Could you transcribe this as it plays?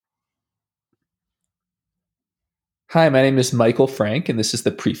Hi, my name is Michael Frank, and this is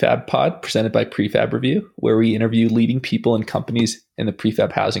the Prefab Pod presented by Prefab Review, where we interview leading people and companies in the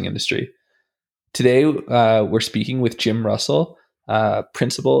prefab housing industry. Today, we're speaking with Jim Russell,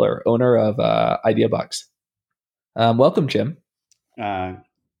 principal or owner of Ideabox. Welcome, Jim. Uh,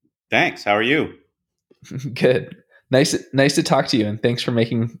 Thanks. How are you? Good. Nice to talk to you, and thanks for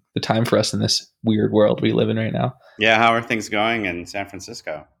making the time for us in this weird world we live in right now. Yeah, how are things going in San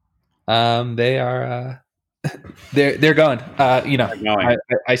Francisco? They are they're going. They're going.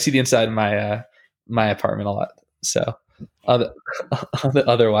 I see the inside of my apartment a lot, so other,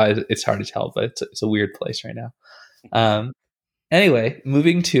 otherwise it's hard to tell. But it's a weird place right now. Um, anyway,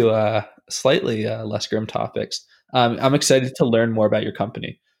 moving to slightly less grim topics. I'm excited to learn more about your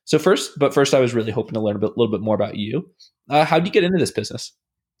company. First, I was really hoping to learn little bit more about you. How did you get into this business?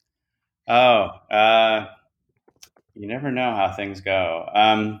 Oh, you never know how things go.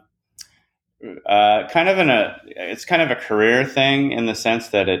 It's kind of a career thing in the sense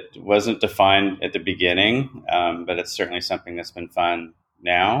that it wasn't defined at the beginning, but it's certainly something that's been fun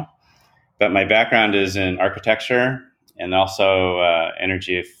now. But my background is in architecture and also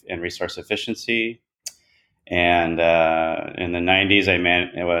and resource efficiency. And in the 90s,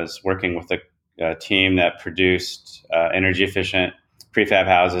 I was working with a team that produced energy efficient prefab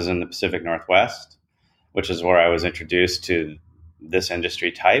houses in the Pacific Northwest, which is where I was introduced to this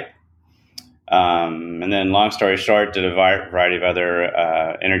industry type. And then, long story short, did a variety of other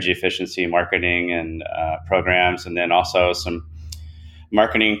energy efficiency marketing and programs, and then also some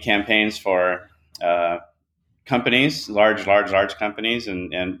marketing campaigns for companies, large companies,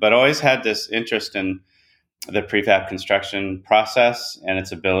 and but always had this interest in the prefab construction process and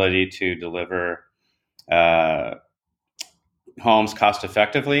its ability to deliver uh, homes cost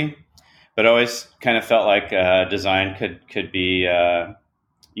effectively, but always kind of felt like design could be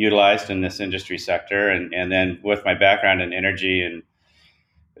utilized in this industry sector. And then with my background in energy and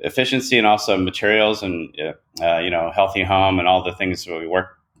efficiency and also materials and healthy home and all the things that we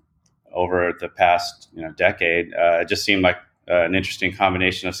worked over the past decade, it just seemed like an interesting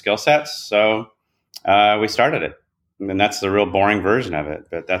combination of skill sets. So we started it. And that's the real boring version of it,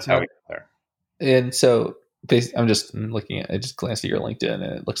 but that's how we got there. And so, I'm just looking at. I just glanced at your LinkedIn, and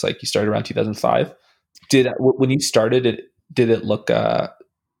it looks like you started around 2005. When you started it? Did it look?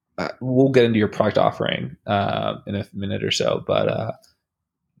 We'll get into your product offering in a minute or so, but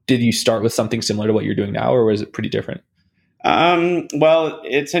did you start with something similar to what you're doing now, or was it pretty different? Well,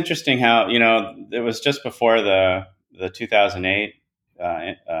 it's interesting how it was just before the 2008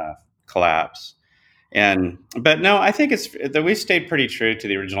 collapse. But no, I think it's that we stayed pretty true to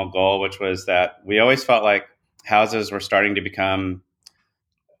the original goal, which was that we always felt like houses were starting to become,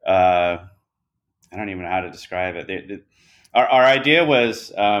 I don't even know how to describe it. Our idea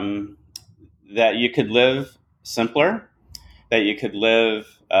was that you could live simpler, that you could live,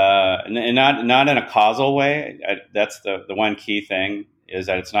 and not in a causal way. That's the one key thing, is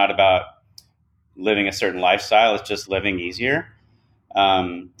that it's not about living a certain lifestyle. It's just living easier.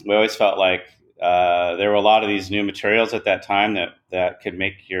 We always felt like there were a lot of these new materials at that time that could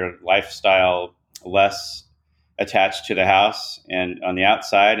make your lifestyle less attached to the house and on the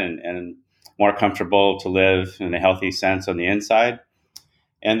outside, and more comfortable to live in a healthy sense on the inside.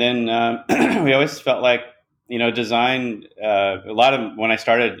 And then we always felt like, design, a lot of, when I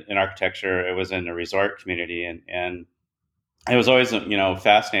started in architecture, it was in a resort community, and I was always,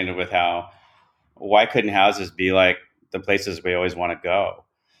 fascinated with why couldn't houses be like the places we always want to go?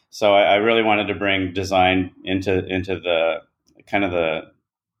 So I really wanted to bring design into the kind of I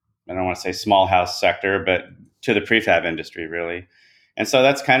don't want to say small house sector, but to the prefab industry, really. And so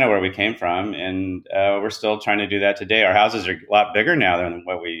that's kind of where we came from, and we're still trying to do that today. Our houses are a lot bigger now than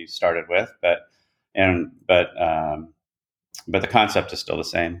what we started with, but the concept is still the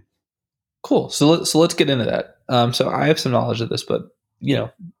same. Cool. So let's get into that. So I have some knowledge of this, but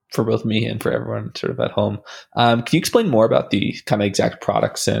for both me and for everyone sort of at home, can you explain more about the kind of exact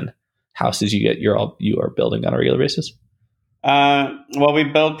products and houses you are building on a regular basis? Well, we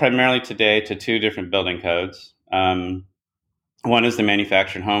build primarily today to two different building codes. One is the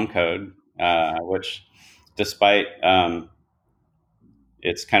manufactured home code, which, despite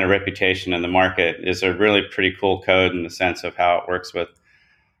its kind of reputation in the market, is a really pretty cool code in the sense of how it works with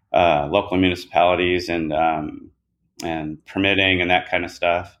local municipalities and permitting and that kind of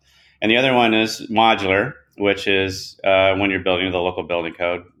stuff. And the other one is modular, which is when you're building the local building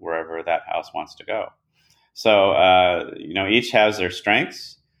code wherever that house wants to go. So each has their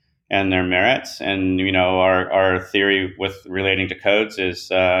strengths and their merits. And our theory with relating to codes is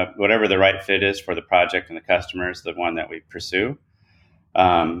whatever the right fit is for the project and the customer is the one that we pursue.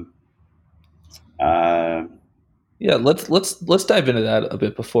 Um, uh, Yeah, let's dive into that a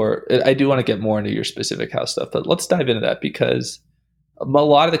bit before. I do want to get more into your specific house stuff, but let's dive into that because a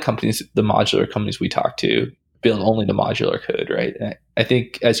lot of the companies, the modular companies we talk to, build only the modular code, right? And I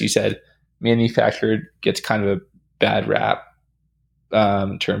think, as you said, manufactured gets kind of a bad rap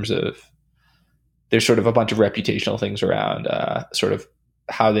in terms of there's sort of a bunch of reputational things around sort of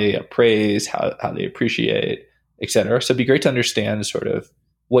how they appraise, how they appreciate, et cetera. So it'd be great to understand sort of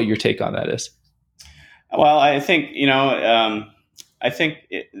what your take on that is. Well, I think I think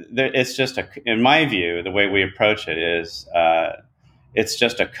it's just in my view, the way we approach it is it's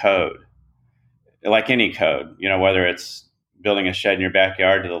just a code, like any code. Whether it's building a shed in your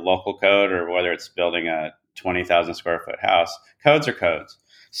backyard to the local code, or whether it's building a 20,000 square foot house, codes are codes.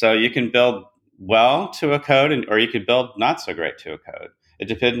 So you can build well to a code, or you could build not so great to a code. It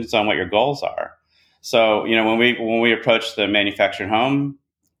depends on what your goals are. So when we approach the manufactured home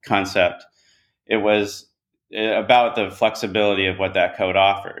concept, it was about the flexibility of what that code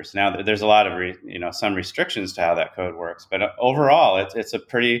offers. Now, there's a lot of some restrictions to how that code works, but overall, it's a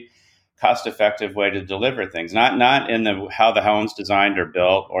pretty cost-effective way to deliver things. Not in how the home's designed or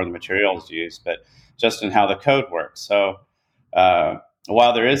built or the materials used, but just in how the code works. So,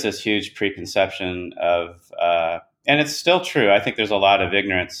 while there is this huge preconception of and it's still true, I think there's a lot of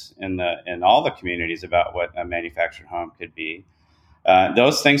ignorance in all the communities about what a manufactured home could be.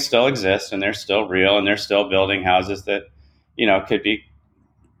 Those things still exist, and they're still real, and they're still building houses that could be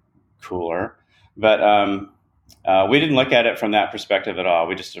cooler. But we didn't look at it from that perspective at all.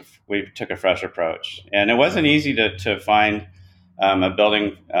 We took a fresh approach, and it wasn't easy to find a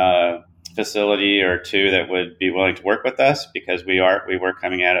building facility or two that would be willing to work with us, because we were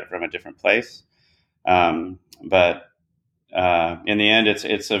coming at it from a different place. But in the end,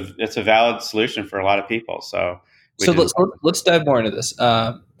 it's a valid solution for a lot of people. So. So let's dive more into this,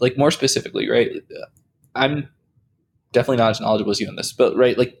 like more specifically, right? I'm definitely not as knowledgeable as you on this, but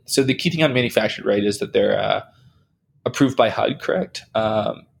right, like so the key thing on manufactured, right, is that they're approved by HUD, correct,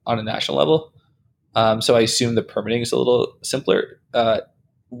 on a national level. So I assume the permitting is a little simpler.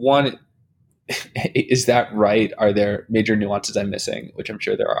 One, is that right? Are there major nuances I'm missing, which I'm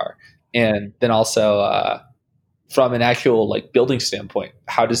sure there are? And then also, from an actual like building standpoint,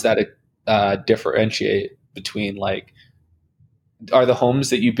 how does that differentiate between like are the homes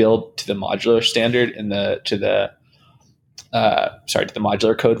that you build to the modular standard and to the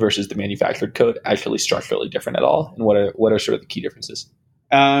modular code versus the manufactured code actually structurally different at all? And what are sort of the key differences?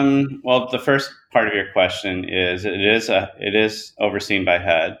 Well, the first part of your question is it is overseen by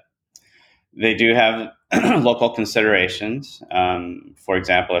HUD. They do have local considerations. For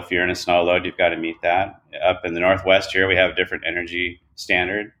example, if you're in a snow load, you've got to meet that. Up in the Northwest here, we have a different energy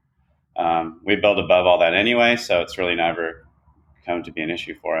standard. We build above all that anyway, so it's really never come to be an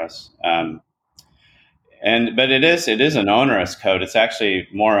issue for us. But it is an onerous code. It's actually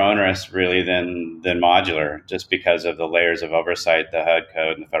more onerous really than modular, just because of the layers of oversight the HUD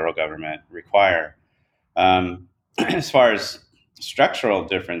code and the federal government require. As far as structural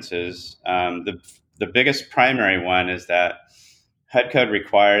differences, the biggest primary one is that HUD code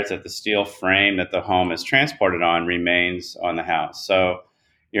requires that the steel frame that the home is transported on remains on the house. So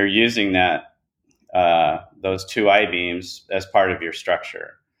you're using those two I-beams as part of your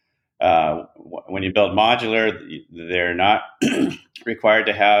structure. When you build modular, they're not required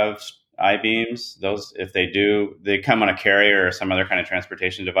to have I-beams. Those, if they do, they come on a carrier or some other kind of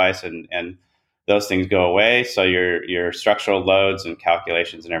transportation device, and those things go away. So your structural loads and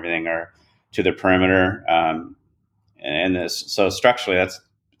calculations and everything are to the perimeter. So structurally,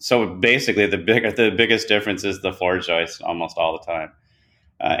 basically the biggest difference is the floor joist almost all the time.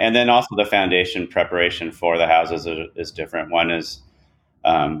 And then also the foundation preparation for the houses is different. One is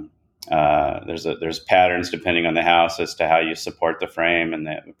there's patterns depending on the house as to how you support the frame and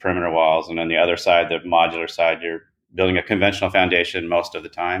the perimeter walls. And on the other side, the modular side, you're building a conventional foundation most of the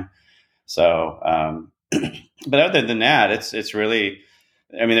time. So, but other than that, it's really,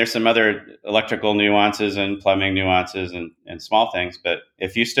 I mean, there's some other electrical nuances and plumbing nuances and small things. But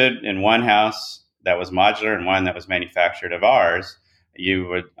if you stood in one house that was modular and one that was manufactured of ours,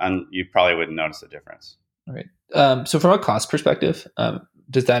 you probably wouldn't notice the difference. All right. So from a cost perspective,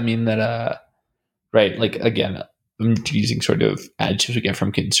 does that mean that, right, like, again, I'm using sort of adjectives again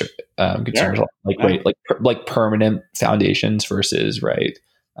from consumers, like, right, like permanent foundations versus, right,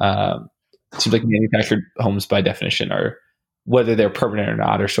 it seems like manufactured homes by definition are, whether they're permanent or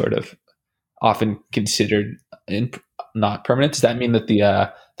not, are sort of often considered not permanent. Does that mean that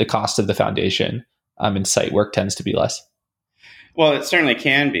the cost of the foundation and site work tends to be less? Well, it certainly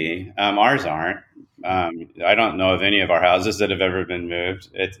can be. Ours aren't. I don't know of any of our houses that have ever been moved.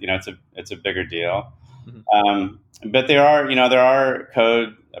 It's a bigger deal. Mm-hmm. but there are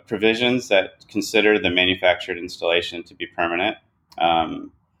code provisions that consider the manufactured installation to be permanent.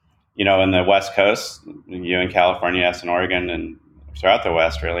 Um, in the West Coast, you in California, us in Oregon, and throughout the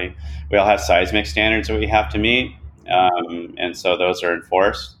West, really, we all have seismic standards that we have to meet, and so those are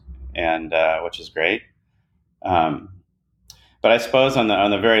enforced, and which is great. Um, but I suppose on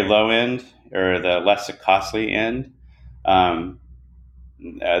the very low end or the less costly end, um,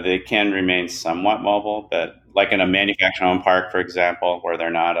 they can remain somewhat mobile, but like in a manufactured home park, for example, where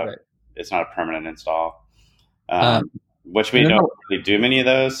Right. it's not a permanent install, Um, which and we then don't really do many of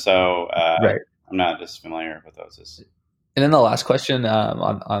those. So right. I'm not as familiar with those as And then the last question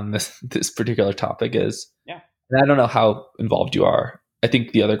on this particular topic is, yeah. and I don't know how involved you are. I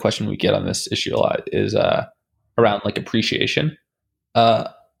think the other question we get on this issue a lot is around like appreciation uh,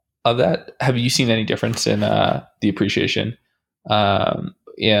 of that. Have you seen any difference in the appreciation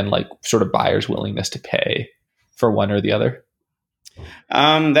and like sort of buyers' willingness to pay for one or the other?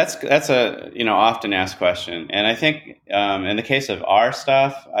 That's a often asked question, and I think in the case of our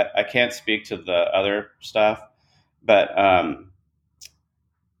stuff, I can't speak to the other stuff, but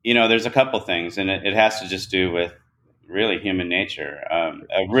there's a couple things, and it has to just do with really human nature.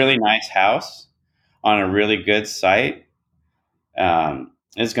 A really nice house on a really good site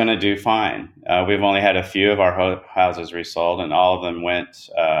is going to do fine. We've only had a few of our houses resold, and all of them went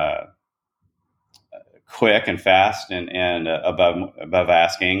quick and fast and above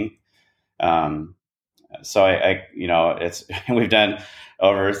asking. Um, so it's we've done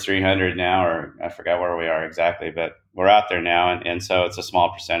over 300 now, or I forgot where we are exactly, but we're out there now, and so it's a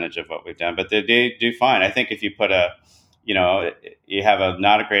small percentage of what we've done, but they do fine. I think if you put you have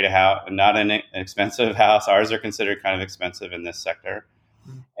not a great house, not an expensive house. Ours are considered kind of expensive in this sector,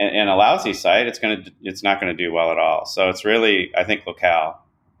 and a lousy site, it's not going to do well at all. So it's really, I think, locale.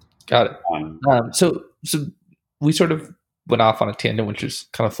 Got it. So we sort of went off on a tangent, which is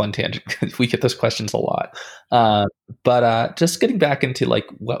kind of fun tangent because we get those questions a lot. But just getting back into like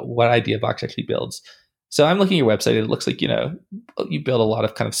what Ideabox actually builds. So I'm looking at your website. It looks like you build a lot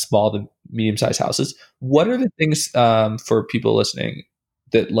of kind of small to medium sized houses. What are the things for people listening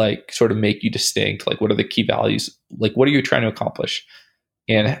that like sort of make you distinct? Like, what are the key values? Like, what are you trying to accomplish,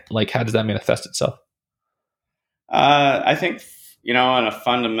 and like, how does that manifest itself? I think, in a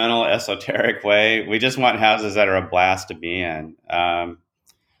fundamental esoteric way, we just want houses that are a blast to be in. And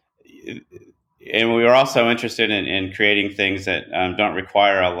we were also interested in creating things that don't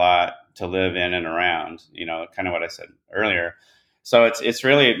require a lot to live in and around, kind of what I said earlier. So it's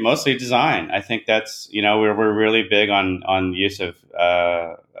really mostly design. I think that's, we're really big on use of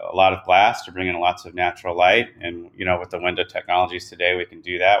a lot of glass to bring in lots of natural light. And, with the window technologies today, we can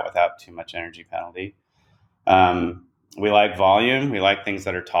do that without too much energy penalty. We like volume. We like things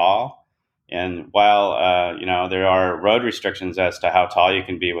that are tall. And while there are road restrictions as to how tall you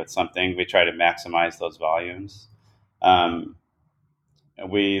can be with something, we try to maximize those volumes.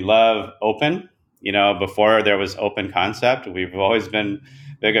 We love open. Before there was open concept, we've always been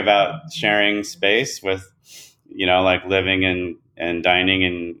big about sharing space with, like living and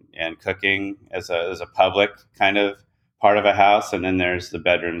dining and cooking as a public kind of part of a house. And then there's the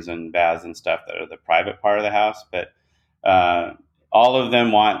bedrooms and baths and stuff that are the private part of the house. But all of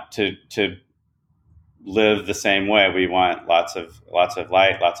them want to live the same way. We want lots of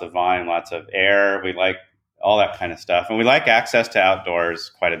light, lots of volume, lots of air. We like all that kind of stuff, and we like access to outdoors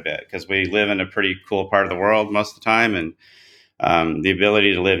quite a bit because we live in a pretty cool part of the world most of the time, and the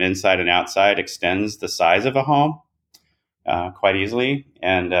ability to live inside and outside extends the size of a home quite easily.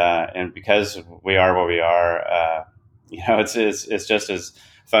 And because we are where we are, it's just as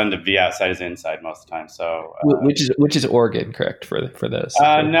fun to be outside as inside most of the time. So, which is Oregon, correct for this?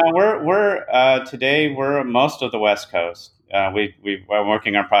 no, we're today we're most of the West Coast. We're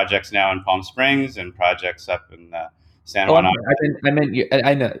working on projects now in Palm Springs and projects up in San Juan. I meant you.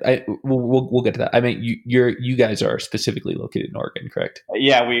 I know. We'll get to that. I mean, you guys are specifically located in Oregon, correct?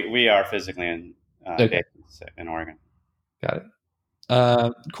 Yeah, we are physically in in Oregon. Got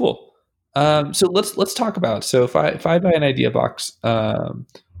it. Cool. So let's talk about. So if I buy an Ideabox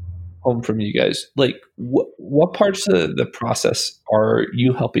home from you guys, like what parts of the process are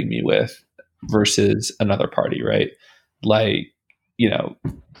you helping me with versus another party, right? Like,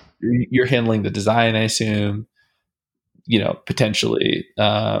 you're handling the design, I assume, potentially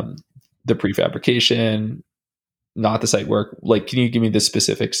the prefabrication, not the site work. Like, can you give me the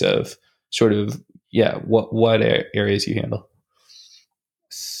specifics of sort of, what areas you handle?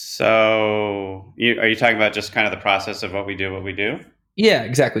 So are you talking about just kind of the process of what we do? Yeah,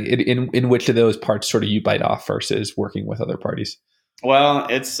 exactly. In which of those parts sort of you bite off versus working with other parties? Well,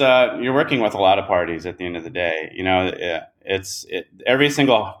 it's you're working with a lot of parties at the end of the day. Every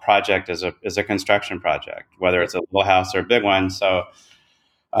single project is a construction project, whether it's a little house or a big one. So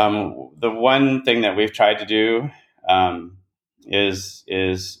the one thing that we've tried to do um,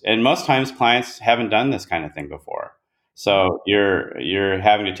 and most times clients haven't done this kind of thing before. So you're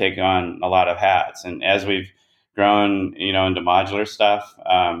having to take on a lot of hats, and as we've grown, into modular stuff.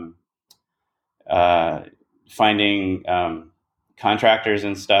 Uh, Finding contractors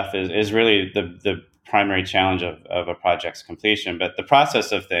and stuff is really the primary challenge of a project's completion. But the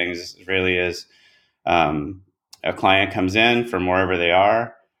process of things really is um, a client comes in from wherever they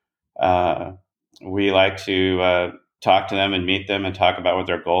are. Uh, we like to talk to them and meet them and talk about what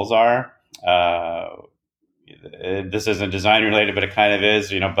their goals are. This isn't design related, but it kind of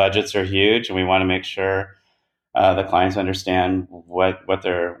is. Budgets are huge, and we want to make sure the clients understand what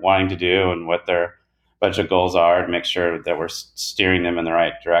they're wanting to do and what their budget goals are, to make sure that we're steering them in the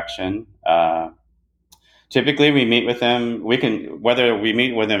right direction. Typically, we meet with them. Whether we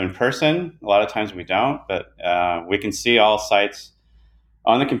meet with them in person, a lot of times we don't, but we can see all sites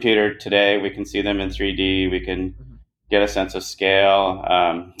on the computer today. We can see them in 3D. We can get a sense of scale.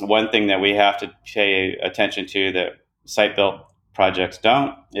 One thing that we have to pay attention to that site built projects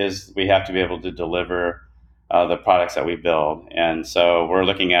don't is we have to be able to deliver the products that we build. And so we're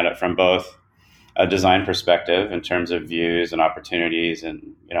looking at it from both a design perspective in terms of views and opportunities,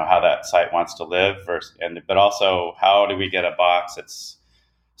 and how that site wants to live but also how do we get a box that's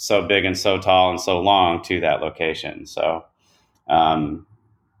so big and so tall and so long to that location. So um,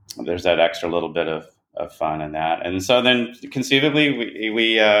 there's that extra little bit of fun in that. And so then conceivably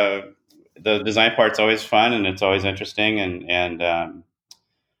we the design part's always fun and it's always interesting, and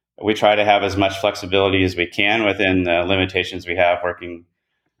we try to have as much flexibility as we can within the limitations we have working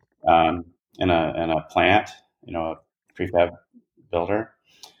in a plant, a prefab builder.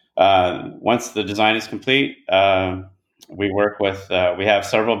 Once the design is complete, we have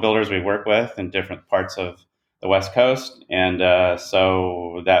several builders we work with in different parts of the West Coast, and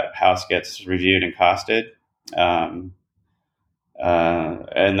so that house gets reviewed and costed.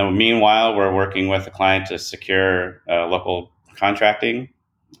 In the meanwhile, we're working with the client to secure local contracting,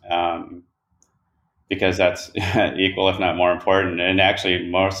 um, because that's equal, if not more important, and actually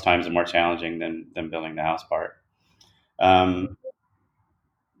most times more challenging than building the house part. Um,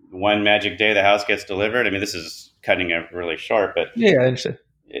 One magic day, the house gets delivered. I mean, this is cutting it really short, but Yeah, I understand.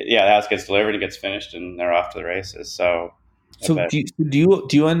 yeah, the house gets delivered, it gets finished, and they're off to the races. So, So but do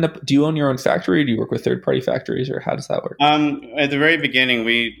you own your own factory? Or do you work with third party factories, or how does that work? at the very beginning,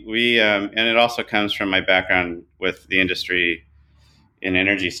 we and it also comes from my background with the industry in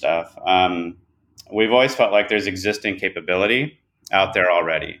energy stuff. We've always felt like there's existing capability out there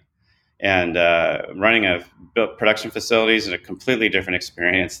already, and running a production facilities is a completely different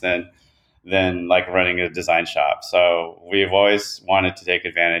experience than like running a design shop. So we've always wanted to take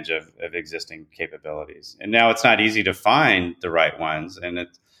advantage of existing capabilities. And now it's not easy to find the right ones, and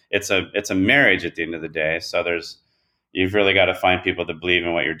it's a marriage at the end of the day. So you've really got to find people that believe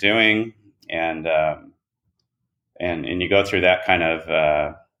in what you're doing, and and you go through that kind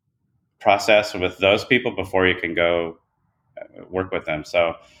of process with those people before you can go work with them.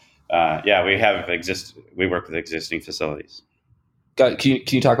 So yeah, we work with existing facilities. Can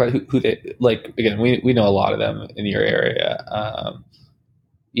you talk about who they like? Again, we know a lot of them in your area.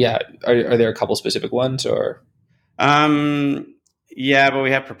 Yeah, are there a couple specific ones or? Yeah, but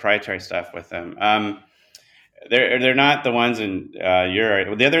we have proprietary stuff with them. They're not the ones in your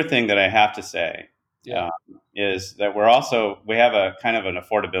area. The other thing that I have to say Yeah. is that we have a kind of an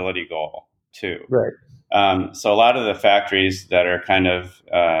affordability goal too. Right. So a lot of the factories that are kind of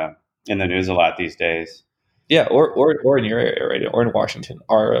in the news a lot these days. Yeah, or in your area, right, or in Washington,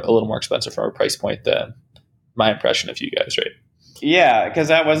 are a little more expensive from a price point than my impression of you guys, right? Yeah, because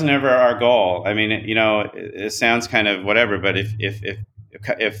that was never our goal. I mean, it sounds kind of whatever, but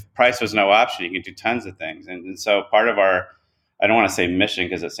if price was no option, you can do tons of things. And so part of I don't want to say mission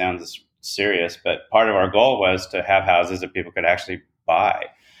because it sounds serious, but part of our goal was to have houses that people could actually buy.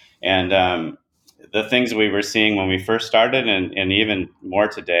 And the things we were seeing when we first started, and even more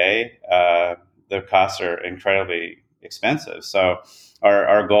today, the costs are incredibly expensive. So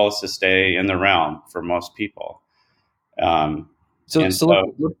our goal is to stay in the realm for most people. Um, So and so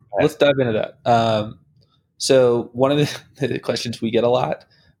so, let's dive into that. So one of the questions we get a lot,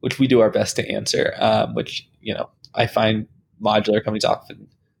 which we do our best to answer, which I find modular companies often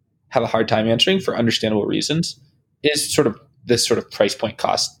have a hard time answering for understandable reasons, is sort of this sort of price point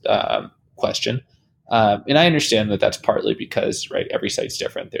cost question. And I understand that that's partly because, right, every site's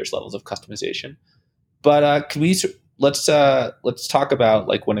different. There's levels of customization. But can we let's talk about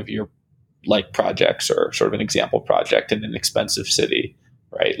like one of your like projects or sort of an example project in an expensive city,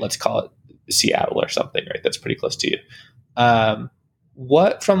 right? Let's call it Seattle or something, right? That's pretty close to you. Um,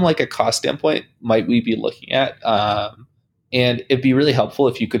 what from like a cost standpoint might we be looking at? And it'd be really helpful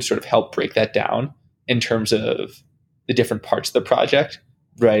if you could sort of help break that down in terms of the different parts of the project,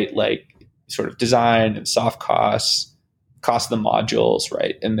 right? Like sort of design and soft costs, cost of the modules,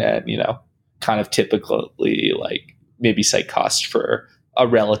 right? And then, kind of typically like maybe site costs for a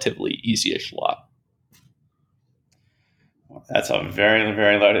relatively easy-ish lot. That's a very,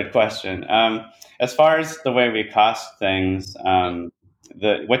 very loaded question. As far as the way we cost things,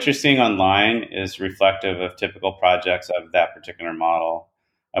 what you're seeing online is reflective of typical projects of that particular model.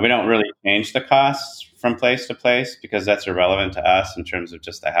 We don't really change the costs from place to place because that's irrelevant to us in terms of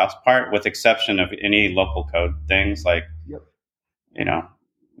just the house part, with exception of any local code things like, Yep.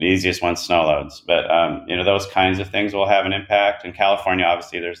 The easiest one, snow loads. But, those kinds of things will have an impact. In California,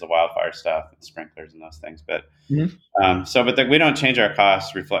 obviously, there's the wildfire stuff and sprinklers and those things. But we don't change our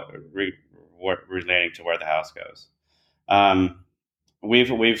costs relating to where the house goes.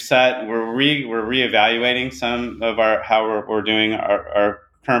 We've set we're reevaluating some of we're doing our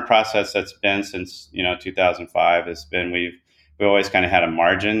current process that's been since 2005 has been we've always kind of had a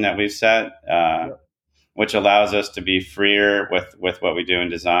margin that we've set, which allows us to be freer with what we do in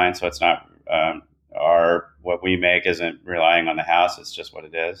design. So it's not what we make isn't relying on the house; it's just what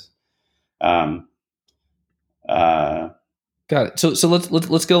it is. Got it. So let's get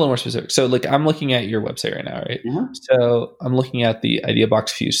a little more specific. So like I'm looking at your website right now, right? Mm-hmm. So I'm looking at the Ideabox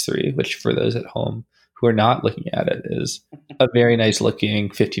Fuse 3, which for those at home who are not looking at it is a very nice looking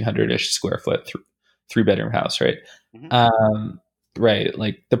 1,500-ish square foot 3-bedroom house, right? Mm-hmm. Right.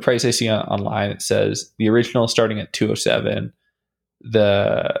 Like the price I see online, it says the original starting at 207,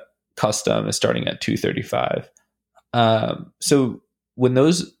 the custom is starting at 235. So when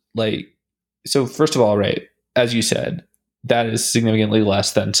those so first of all, right, as you said, that is significantly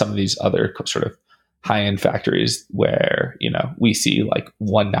less than some of these other sort of high-end factories where we see like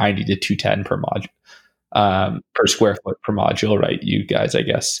 190 to 210 per module, per square foot per module, right? You guys, I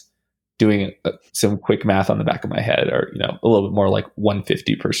guess, doing some quick math on the back of my head, or a little bit more like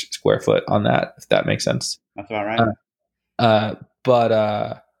 150 per square foot on that, if that makes sense. That's about right.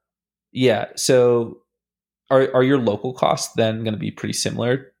 But yeah. So are your local costs then going to be pretty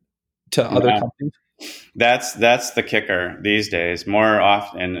similar to other companies? That's the kicker these days. More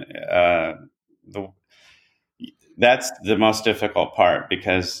often, that's the most difficult part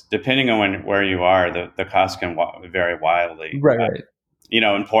because depending on where you are, the costs can vary wildly. Right.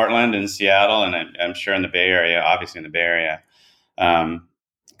 In Portland and Seattle, and I'm sure in the Bay Area, obviously in the Bay Area,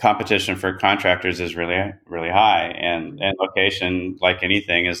 competition for contractors is really, really high, and location, like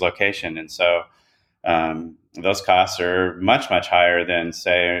anything, is location, and so those costs are much, much higher than,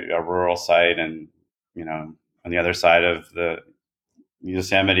 say, a rural site, and on the other side of the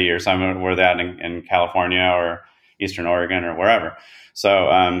Yosemite or somewhere that in California or Eastern Oregon or wherever.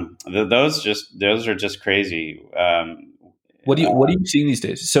 So those are just crazy. What are you seeing these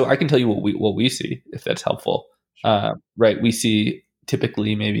days? So I can tell you what we see, if that's helpful. Right, we see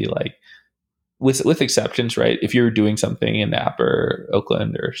typically maybe like with exceptions, right? If you're doing something in Napa or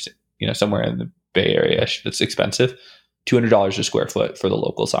Oakland or somewhere in the Bay Area that's expensive, $200 a square foot for the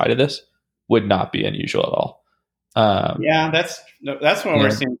local side of this would not be unusual at all. That's what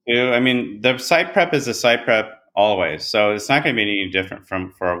we're seeing too. I mean, the site prep is a site prep always, so it's not going to be any different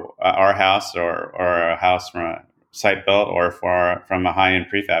for our house or a house from a site built or from a high end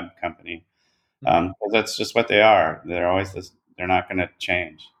prefab company. Because that's just what they are. They're always this. They're not going to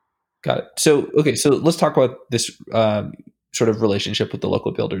change. Got it. So okay, so let's talk about this sort of relationship with the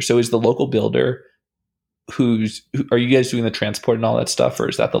local builder. So is the local builder are you guys doing the transport and all that stuff, or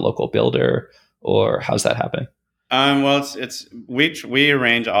is that the local builder, or how's that happening? Well, we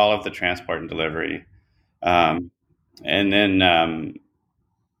arrange all of the transport and delivery, and then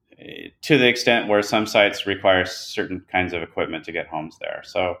to the extent where some sites require certain kinds of equipment to get homes there.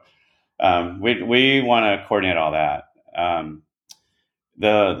 So we want to coordinate all that.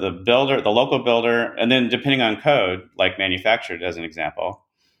 The builder, the local builder, and then depending on code, like manufactured as an example,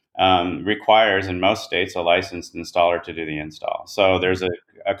 requires in most states a licensed installer to do the install. So there's a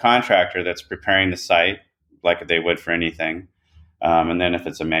contractor that's preparing the site like they would for anything. And then if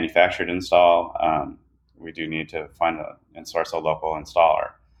it's a manufactured install, we do need to find and source a local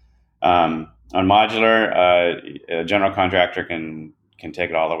installer. On modular, a general contractor can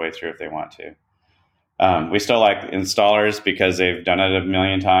take it all the way through if they want to. We still like installers because they've done it a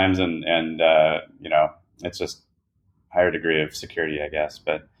million times, and it's just higher degree of security, I guess.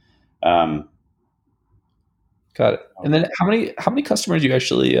 But Got it. And then how many customers are you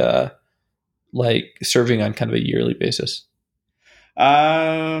actually like serving on kind of a yearly basis?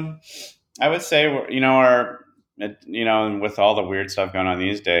 Um, I would say, with all the weird stuff going on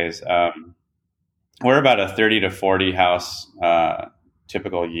these days, we're about a 30 to 40 house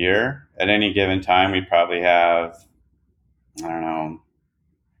typical year. At any given time, we probably have, I don't know,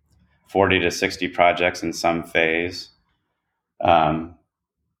 40 to 60 projects in some phase. Um,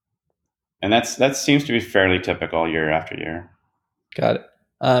 and that seems to be fairly typical year after year. Got it.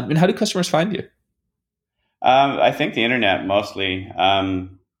 And how do customers find you? I think the internet mostly. We're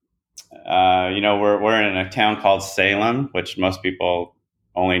in a town called Salem, which most people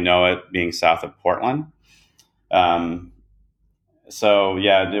only know it being south of Portland. Um, so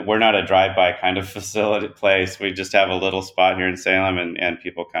yeah, we're not a drive-by kind of facility place. We just have a little spot here in Salem, and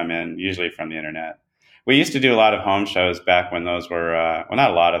people come in usually from the internet. We used to do a lot of home shows back when those were not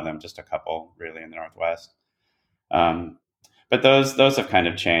a lot of them, just a couple really in the Northwest. Um, but those have kind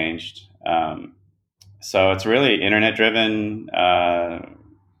of changed. So it's really internet driven.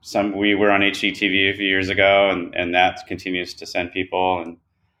 We were on HGTV a few years ago, and that continues to send people.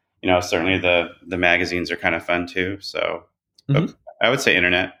 And certainly the magazines are kind of fun too. So, but Mhm. I would say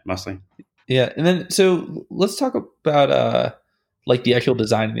internet mostly. Yeah, and then so let's talk about like the actual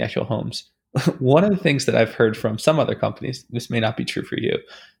design and the actual homes. One of the things that I've heard from some other companies, this may not be true for you,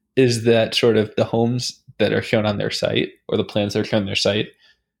 is that sort of the homes that are shown on their site or the plans that are shown on their site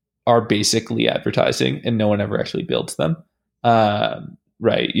are basically advertising and no one ever actually builds them.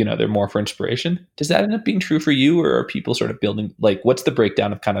 Right. They're more for inspiration. Does that end up being true for you, or are people sort of building, like, what's the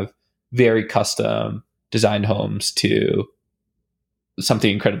breakdown of kind of very custom designed homes to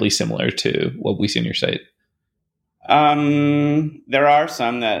something incredibly similar to what we see on your site? There are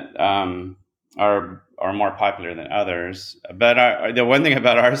some that are more popular than others, but the one thing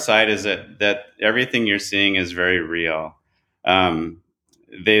about our site is that everything you're seeing is very real. Um,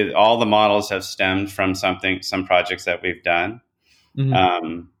 all the models have stemmed from some projects that we've done. Mm-hmm.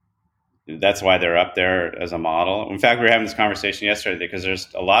 Um, that's why they're up there as a model. In fact, we were having this conversation yesterday because there's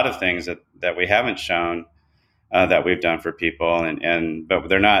a lot of things that we haven't shown that we've done for people, but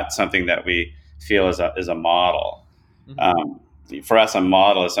they're not something that we feel is a model. Mm-hmm. Um, for us, a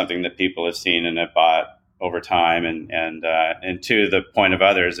model is something that people have seen and have bought over time, and to the point of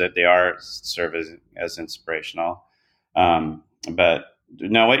others that they are serve as inspirational. But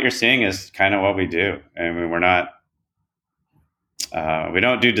no, what you're seeing is kind of what we do. I mean, we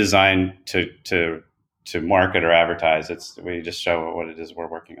don't do design to market or advertise. We just show what it is we're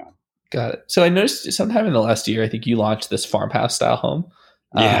working on. Got it. So I noticed sometime in the last year, I think you launched this farmhouse style home,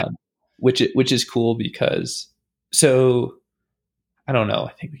 Yeah. which is cool because so I don't know.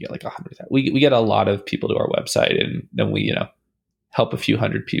 I think we get like 100. We get a lot of people to our website, and then we help a few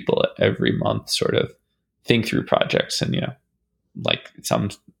hundred people every month sort of think through projects, and like some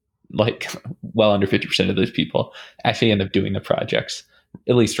like well under 50% of those people actually end up doing the projects,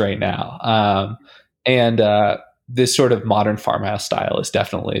 at least right now. And this sort of modern farmhouse style is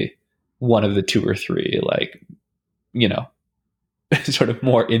definitely one of the two or three, like, you know, sort of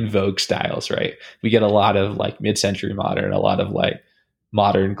more in vogue styles, right? We get a lot of like mid-century modern, a lot of like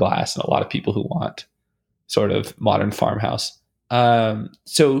modern glass, and a lot of people who want sort of modern farmhouse.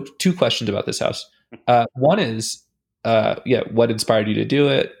 So two questions about this house. One is, what inspired you to do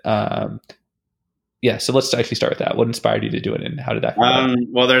it? So let's actually start with that. What inspired you to do it, and how did that come about?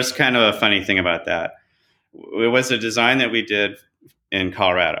 Well, there's kind of a funny thing about that. It was a design that we did in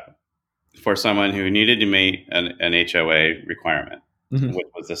Colorado for someone who needed to meet an HOA requirement, Mm-hmm. which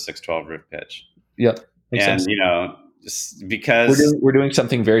was a 612 roof pitch. Yep, makes And sense. just because We're doing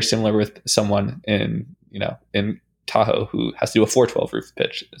something very similar with someone in Tahoe who has to do a 412 roof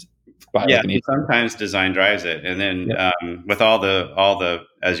pitch by yeah, like an. sometimes design drives it, and then Yep. with all the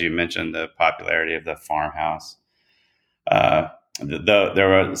as you mentioned the popularity of the farmhouse, uh, there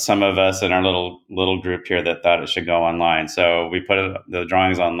were some of us in our little group here that thought it should go online, so we put the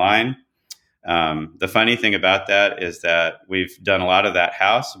drawings online. The funny thing about that is that we've done a lot of that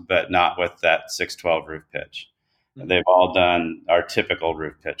house, but not with that 612 roof pitch. Mm-hmm. They've all done our typical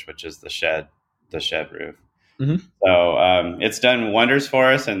roof pitch, which is the shed roof. Mm-hmm. So it's done wonders for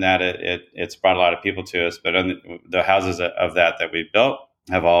us, in that it's brought a lot of people to us. But the houses of that we built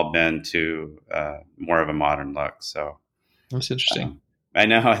have all been to more of a modern look. So That's interesting. I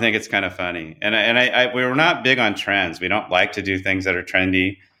know, I think it's kind of funny, we were not big on trends. We don't like to do things that are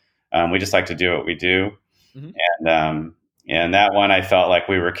trendy. We just like to do what we do, Mm-hmm. and that one I felt like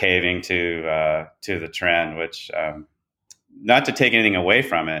we were caving to the trend, which not to take anything away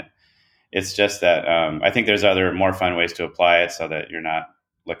from it. It's just that I think there's other more fun ways to apply it so that you're not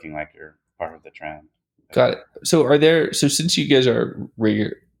looking like you're part of the trend. Got it. So since you guys are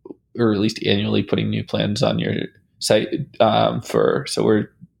or at least annually putting new plans on your site, so we're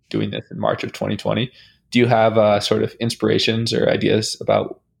doing this in March of 2020. Do you have sort of inspirations or ideas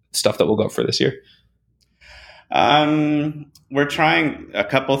about stuff that will go up for this year? We're trying a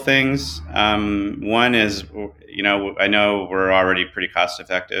couple things. One is, I know we're already pretty cost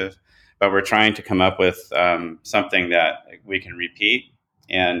effective, but we're trying to come up with something that we can repeat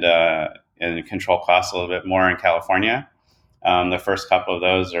and control costs a little bit more in California. The first couple of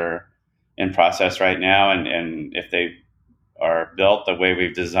those are in process right now, and if they are built the way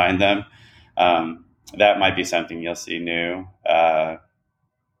we've designed them, that might be something you'll see new. Got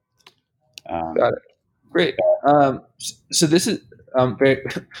Um, it. Great. So this is very,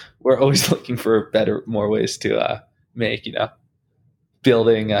 we're always looking for better, more ways to make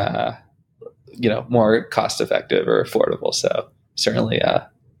building more cost effective or affordable. So certainly,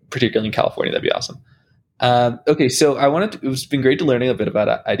 particularly in California, that'd be awesome. Okay, so it's been great to learning a bit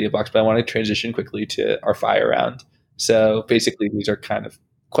about Ideabox, but I want to transition quickly to our fire round. So basically, these are kind of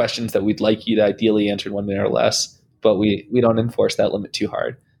questions that we'd like you to ideally answer in 1 minute or less, but we don't enforce that limit too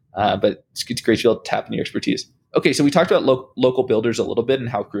hard. But it's great to be able to tap into your expertise. Okay, so we talked about local builders a little bit and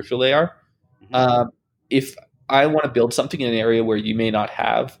how crucial they are. If I want to build something in an area where you may not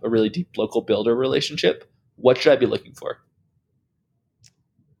have a really deep local builder relationship, what should I be looking for?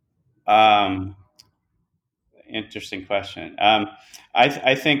 um, Interesting question.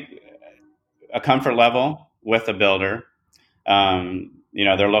 I think a comfort level with a builder.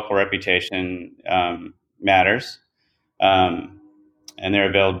 Their local reputation matters, um, and their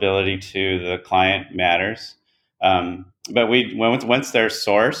availability to the client matters. But once they're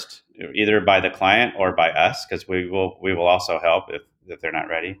sourced, either by the client or by us, because we will also help if they're not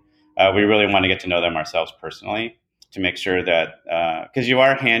ready. We really want to get to know them ourselves personally to make sure that because you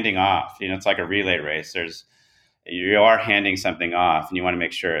are handing off. It's like a relay race. You are handing something off, and you want to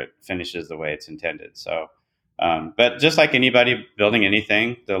make sure it finishes the way it's intended. So, but just like anybody building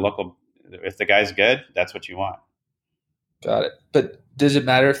anything, if the guy's good, that's what you want. Got it. But does it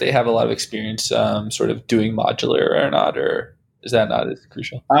matter if they have a lot of experience sort of doing modular or not, or is that not as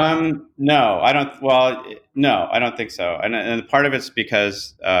crucial? No, I don't. Well, no, I don't think so. And part of it's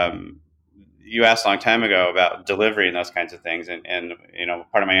because you asked a long time ago about delivery and those kinds of things, and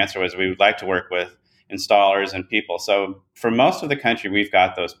part of my answer was we would like to work with installers and people. So for most of the country, we've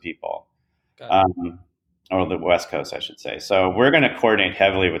got those people, Got or the West Coast, I should say. So we're going to coordinate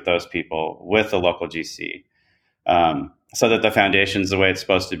heavily with those people with the local GC, so that the foundation's the way it's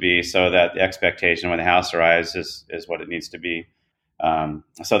supposed to be, so that the expectation when the house arrives is what it needs to be.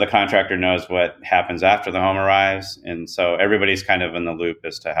 So the contractor knows what happens after the home arrives, and so everybody's kind of in the loop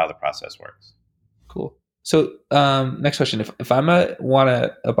as to how the process works. Cool. So next question: If I'm a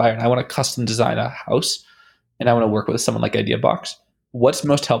buyer and I want to custom design a house, and I want to work with someone like Ideabox, what's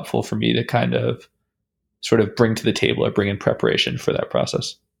most helpful for me to kind of sort of bring to the table or bring in preparation for that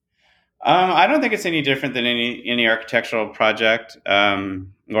process? I don't think it's any different than any architectural project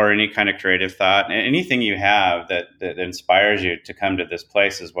or any kind of creative thought. Anything you have that inspires you to come to this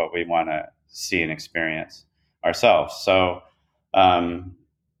place is what we want to see and experience ourselves. So, and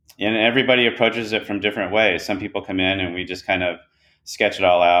everybody approaches it from different ways. Some people come in and we just kind of sketch it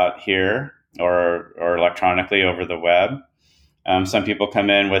all out here or electronically over the web. Some people come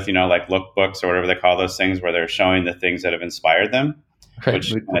in with like lookbooks or whatever they call those things, where they're showing the things that have inspired them, Right.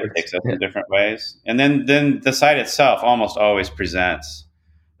 which kind of takes us in different ways. And then the site itself almost always presents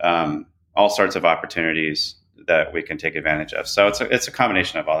all sorts of opportunities that we can take advantage of. So it's a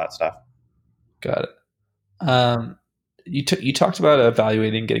combination of all that stuff. Got it. You talked about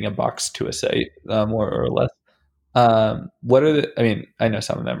evaluating getting a box to a site, more or less. What are I mean, I know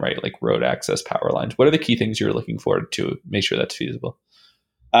some of them, right? Like road access, power lines. What are the key things you're looking for to make sure that's feasible?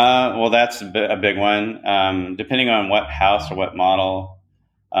 Well, that's a big one. Depending on what house or what model,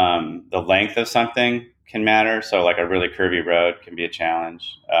 the length of something can matter. So, like a really curvy road can be a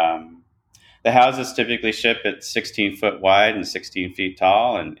challenge. The houses typically ship at 16 foot wide and 16 feet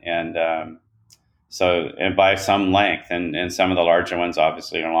tall, and by some length, and some of the larger ones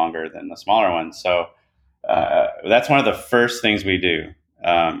obviously are longer than the smaller ones. So that's one of the first things we do.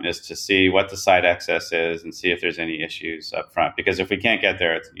 Is to see what the site access is and see if there's any issues up front. Because if we can't get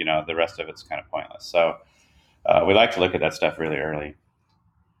there, the rest of it's kind of pointless. So we like to look at that stuff really early.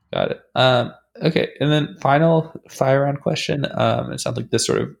 Got it. Okay, and then final fire round question. It sounds like this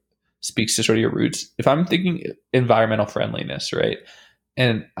sort of speaks to sort of your roots. If I'm thinking environmental friendliness, right,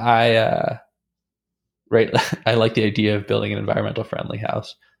 and right, I like the idea of building an environmental friendly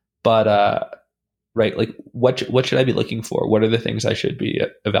house, but right, like what should I be looking for? What are the things I should be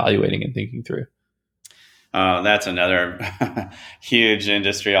evaluating and thinking through? That's another huge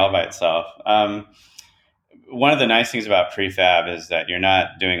industry all by itself. One of the nice things about prefab is that you're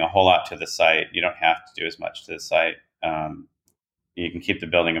not doing a whole lot to the site. You don't have to do as much to the site. You can keep the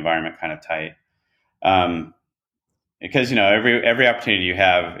building environment kind of tight. Because every opportunity you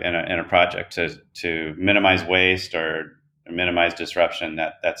have in a project to minimize waste or minimize disruption,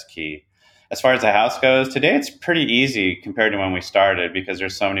 that's key. As far as the house goes, today it's pretty easy compared to when we started because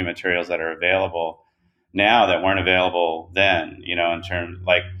there's so many materials that are available now that weren't available then. In terms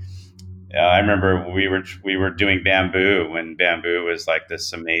like I remember we were doing bamboo when bamboo was like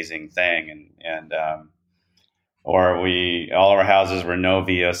this amazing thing, and or all our houses were no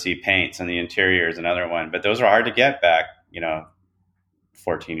VOC paints, and the interior is another one. But those were hard to get back,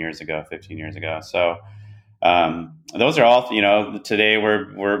 14 years ago, 15 years ago. So those are all, today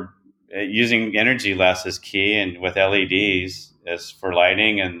we're using energy less is key, and with LEDs as for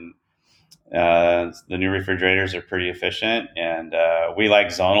lighting, and the new refrigerators are pretty efficient. And we like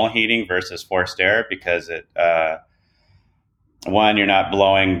zonal heating versus forced air because one, you're not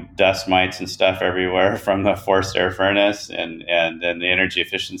blowing dust mites and stuff everywhere from the forced air furnace, and then the energy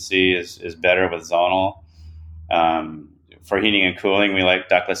efficiency is better with zonal. For heating and cooling, we like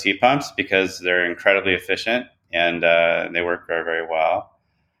ductless heat pumps because they're incredibly efficient and they work very, very well.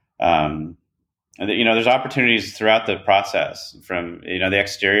 And there's opportunities throughout the process from the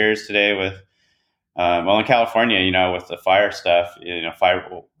exteriors today with in California, with the fire stuff,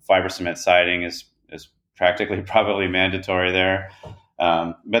 fiber cement siding is practically probably mandatory there.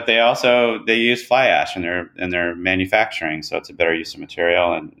 But they use fly ash in their manufacturing, so it's a better use of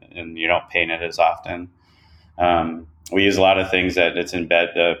material, and you don't paint it as often. We use a lot of things that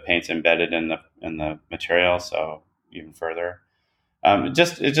the paint's embedded in the material, so even further.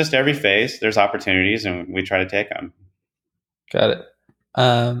 It's just every phase there's opportunities, and we try to take them. Got it.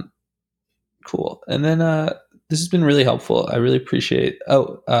 Cool. And then this has been really helpful. I really appreciate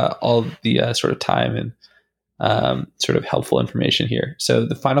all the sort of time and sort of helpful information here. So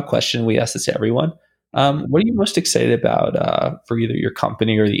the final question, we ask this to everyone. What are you most excited about for either your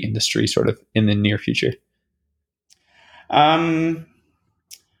company or the industry sort of in the near future? I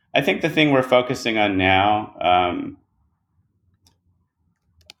think the thing we're focusing on now,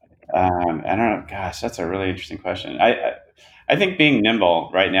 I don't know. Gosh, that's a really interesting question. I think being nimble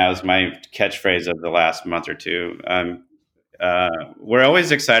right now is my catchphrase of the last month or two. We're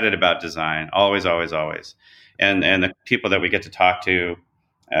always excited about design, always, always, always, and the people that we get to talk to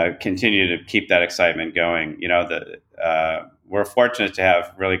continue to keep that excitement going. We're fortunate to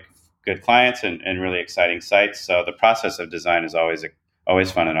have really good clients and really exciting sites. So the process of design is always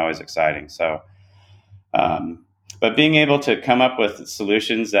fun and always exciting. So. But being able to come up with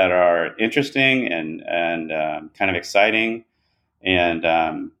solutions that are interesting and kind of exciting and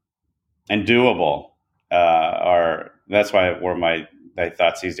doable that's where my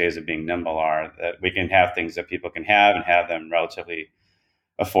thoughts these days of being nimble are, that we can have things that people can have and have them relatively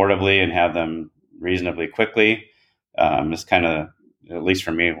affordably and have them reasonably quickly. Is kind of, at least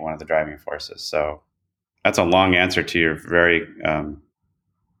for me, one of the driving forces. So that's a long answer to your very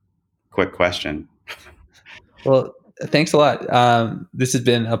quick question. Well, thanks a lot. This has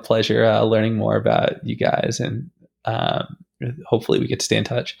been a pleasure learning more about you guys, and hopefully we get to stay in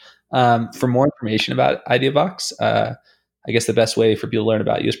touch. For more information about Ideabox, I guess the best way for people to learn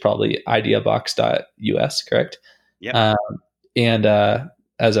about you is probably ideabox.us, correct? Yeah. And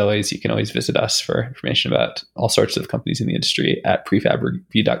as always, you can always visit us for information about all sorts of companies in the industry at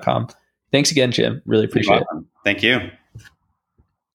prefabreview.com. Thanks again, Jim. Really appreciate it. Thank you.